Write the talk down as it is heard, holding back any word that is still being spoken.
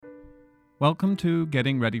Welcome to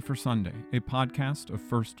Getting Ready for Sunday, a podcast of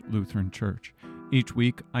First Lutheran Church. Each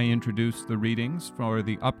week, I introduce the readings for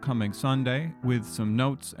the upcoming Sunday with some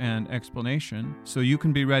notes and explanation so you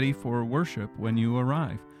can be ready for worship when you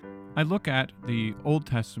arrive. I look at the Old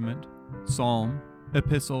Testament, Psalm,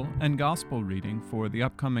 Epistle, and Gospel reading for the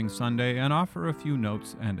upcoming Sunday and offer a few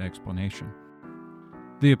notes and explanation.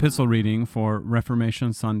 The Epistle reading for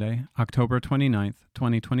Reformation Sunday, October 29th,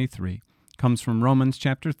 2023, comes from Romans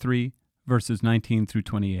chapter 3, verses 19 through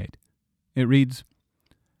 28. It reads,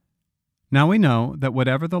 "Now we know that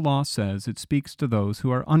whatever the law says, it speaks to those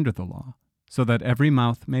who are under the law, so that every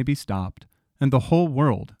mouth may be stopped, and the whole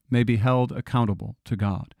world may be held accountable to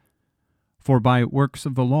God. For by works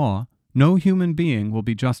of the law, no human being will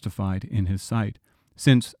be justified in his sight,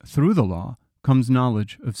 since through the law comes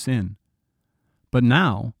knowledge of sin. But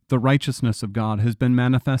now the righteousness of God has been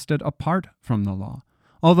manifested apart from the law,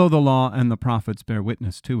 although the law and the prophets bear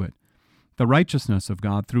witness to it. The righteousness of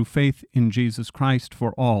God through faith in Jesus Christ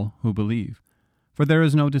for all who believe. For there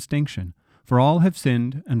is no distinction, for all have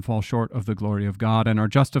sinned and fall short of the glory of God and are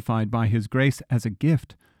justified by his grace as a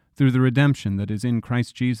gift through the redemption that is in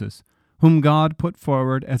Christ Jesus, whom God put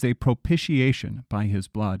forward as a propitiation by his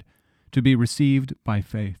blood, to be received by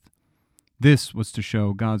faith. This was to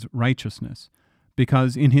show God's righteousness,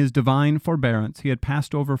 because in his divine forbearance he had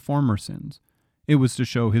passed over former sins. It was to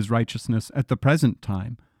show his righteousness at the present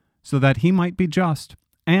time, so that he might be just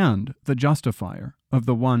and the justifier of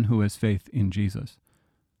the one who has faith in Jesus.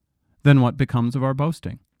 Then what becomes of our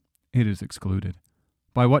boasting? It is excluded.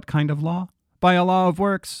 By what kind of law? By a law of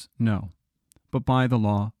works? No, but by the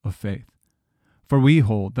law of faith. For we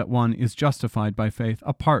hold that one is justified by faith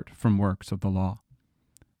apart from works of the law."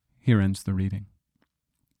 Here ends the reading.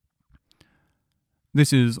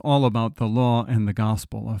 This is all about the law and the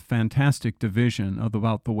gospel, a fantastic division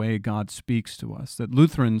about the way God speaks to us, that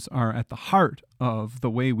Lutherans are at the heart of the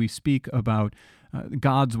way we speak about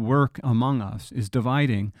God's work among us, is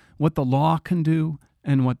dividing what the law can do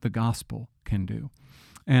and what the gospel can do.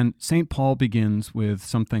 And St. Paul begins with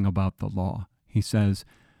something about the law. He says,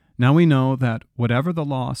 "Now we know that whatever the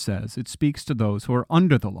law says, it speaks to those who are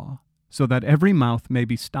under the law, so that every mouth may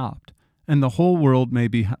be stopped, and the whole world may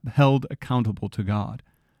be held accountable to God.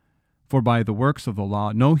 For by the works of the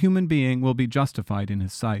law, no human being will be justified in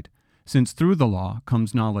his sight, since through the law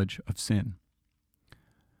comes knowledge of sin."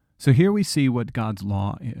 So here we see what God's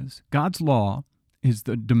law is. God's law is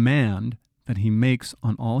the demand that he makes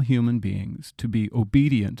on all human beings to be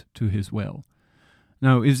obedient to his will.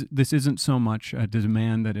 Now, this isn't so much a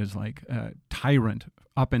demand that is like a tyrant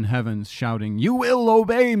up in heavens shouting, "You will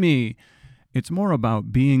obey me." It's more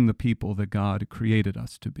about being the people that God created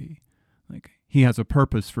us to be. Like, he has a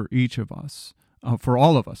purpose for each of us, for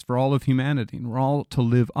all of us, for all of humanity, and we're all to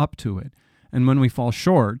live up to it. And when we fall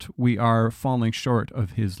short, we are falling short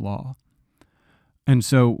of his law. And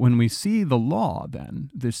so when we see the law, then,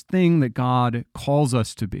 this thing that God calls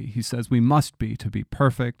us to be, he says we must be, to be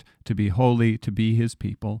perfect, to be holy, to be his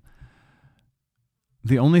people,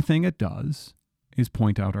 the only thing it does is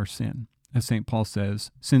point out our sin. As St. Paul says,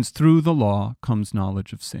 since through the law comes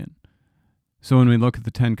knowledge of sin. So when we look at the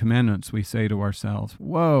Ten Commandments, we say to ourselves,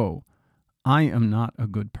 whoa, I am not a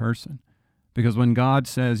good person. Because when God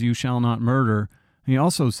says, you shall not murder, he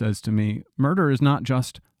also says to me, murder is not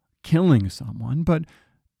just killing someone, but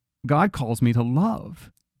God calls me to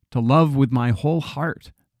love with my whole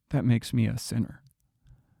heart. That makes me a sinner.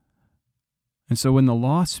 And so when the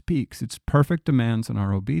law speaks its perfect demands on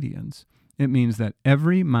our obedience, it means that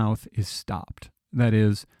every mouth is stopped. That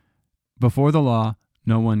is, before the law,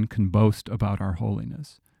 no one can boast about our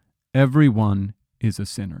holiness. Everyone is a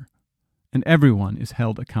sinner, and everyone is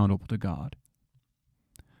held accountable to God.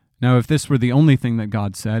 Now, if this were the only thing that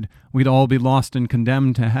God said, we'd all be lost and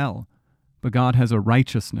condemned to hell. But God has a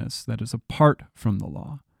righteousness that is apart from the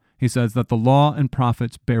law. He says that the law and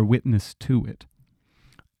prophets bear witness to it.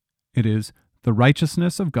 It is the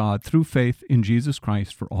righteousness of God through faith in Jesus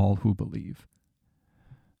Christ for all who believe.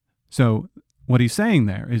 So what he's saying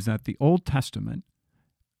there is that the Old Testament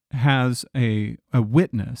has a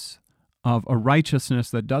witness of a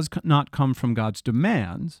righteousness that does not come from God's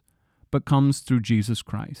demands, but comes through Jesus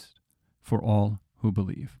Christ for all who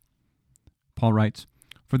believe. Paul writes,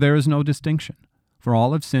 "For there is no distinction, for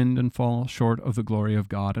all have sinned and fall short of the glory of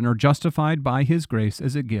God, and are justified by his grace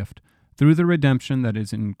as a gift through the redemption that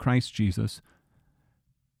is in Christ Jesus."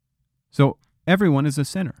 So everyone is a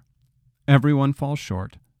sinner. Everyone falls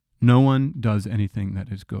short. No one does anything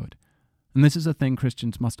that is good. And this is a thing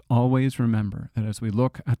Christians must always remember, that as we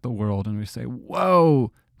look at the world and we say,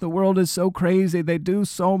 whoa, the world is so crazy, they do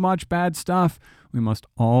so much bad stuff, we must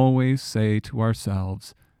always say to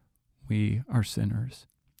ourselves, we are sinners.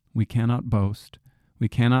 We cannot boast. We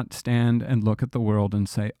cannot stand and look at the world and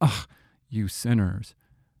say, "Ugh, you sinners."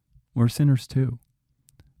 We're sinners too.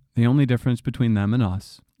 The only difference between them and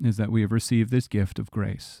us is that we have received this gift of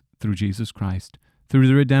grace through Jesus Christ, through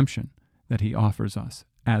the redemption that he offers us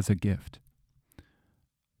as a gift.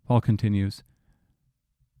 Paul continues,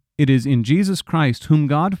 "It is in Jesus Christ whom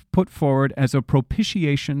God put forward as a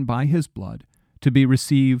propitiation by his blood to be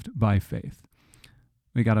received by faith."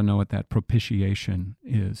 We got to know what that propitiation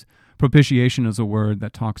is. Propitiation is a word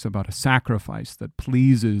that talks about a sacrifice that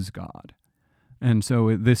pleases God. And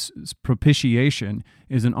so this propitiation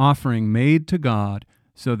is an offering made to God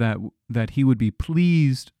so that he would be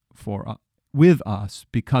pleased with us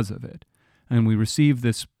because of it. And we receive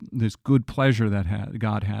this good pleasure that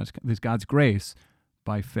God has, this God's grace,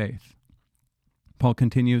 by faith. Paul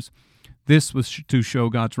continues, "This was to show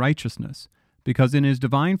God's righteousness, because in his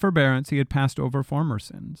divine forbearance he had passed over former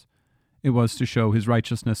sins. It was to show his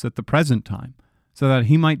righteousness at the present time, so that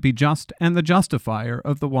he might be just and the justifier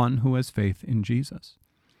of the one who has faith in Jesus."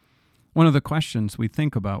 One of the questions we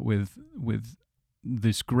think about with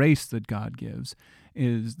this grace that God gives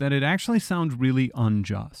is that it actually sounds really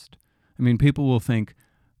unjust. I mean, people will think,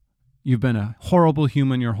 you've been a horrible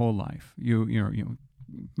human your whole life. You're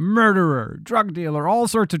murderer, drug dealer, all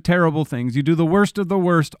sorts of terrible things. You do the worst of the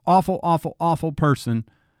worst, awful, awful, awful person.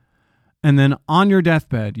 And then on your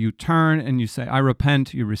deathbed, you turn and you say, "I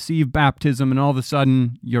repent," you receive baptism, and all of a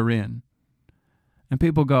sudden, you're in. And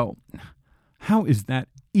people go, how is that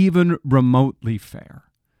even remotely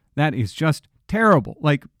fair? That is just terrible.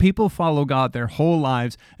 Like, people follow God their whole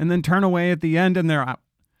lives and then turn away at the end and they're out.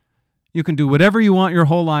 You can do whatever you want your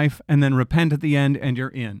whole life and then repent at the end and you're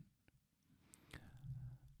in.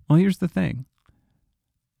 Well, here's the thing.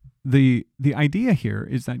 The idea here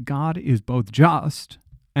is that God is both just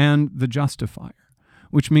and the justifier,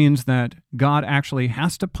 which means that God actually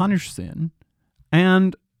has to punish sin,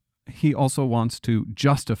 and he also wants to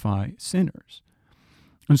justify sinners.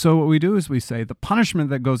 And so what we do is we say the punishment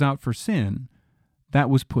that goes out for sin, that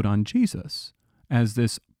was put on Jesus as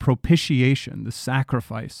this propitiation, the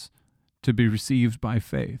sacrifice to be received by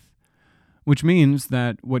faith, which means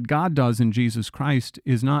that what God does in Jesus Christ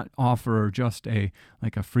is not offer just a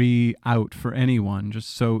free out for anyone, just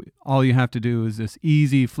so all you have to do is this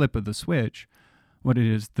easy flip of the switch. What it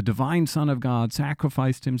is, the divine Son of God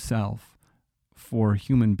sacrificed himself for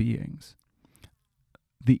human beings.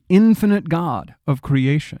 The infinite God of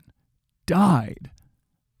creation died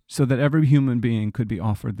so that every human being could be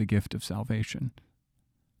offered the gift of salvation.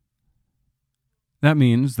 That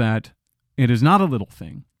means that it is not a little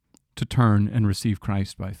thing to turn and receive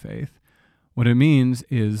Christ by faith. What it means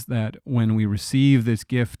is that when we receive this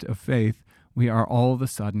gift of faith, we are all of a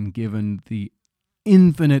sudden given the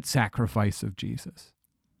infinite sacrifice of Jesus.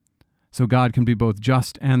 So God can be both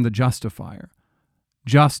just and the justifier.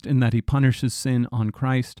 Just in that he punishes sin on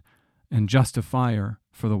Christ, and justifier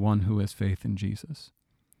for the one who has faith in Jesus.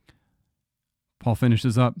 Paul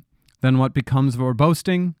finishes up, "Then what becomes of our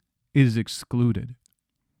boasting is excluded."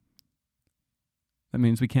 That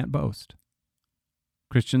means we can't boast.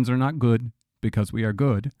 Christians are not good because we are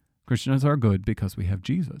good. Christians are good because we have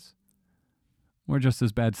Jesus. We're just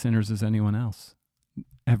as bad sinners as anyone else.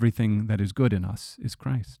 Everything that is good in us is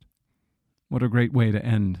Christ. What a great way to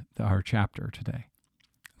end our chapter today.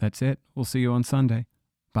 That's it. We'll see you on Sunday.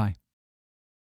 Bye.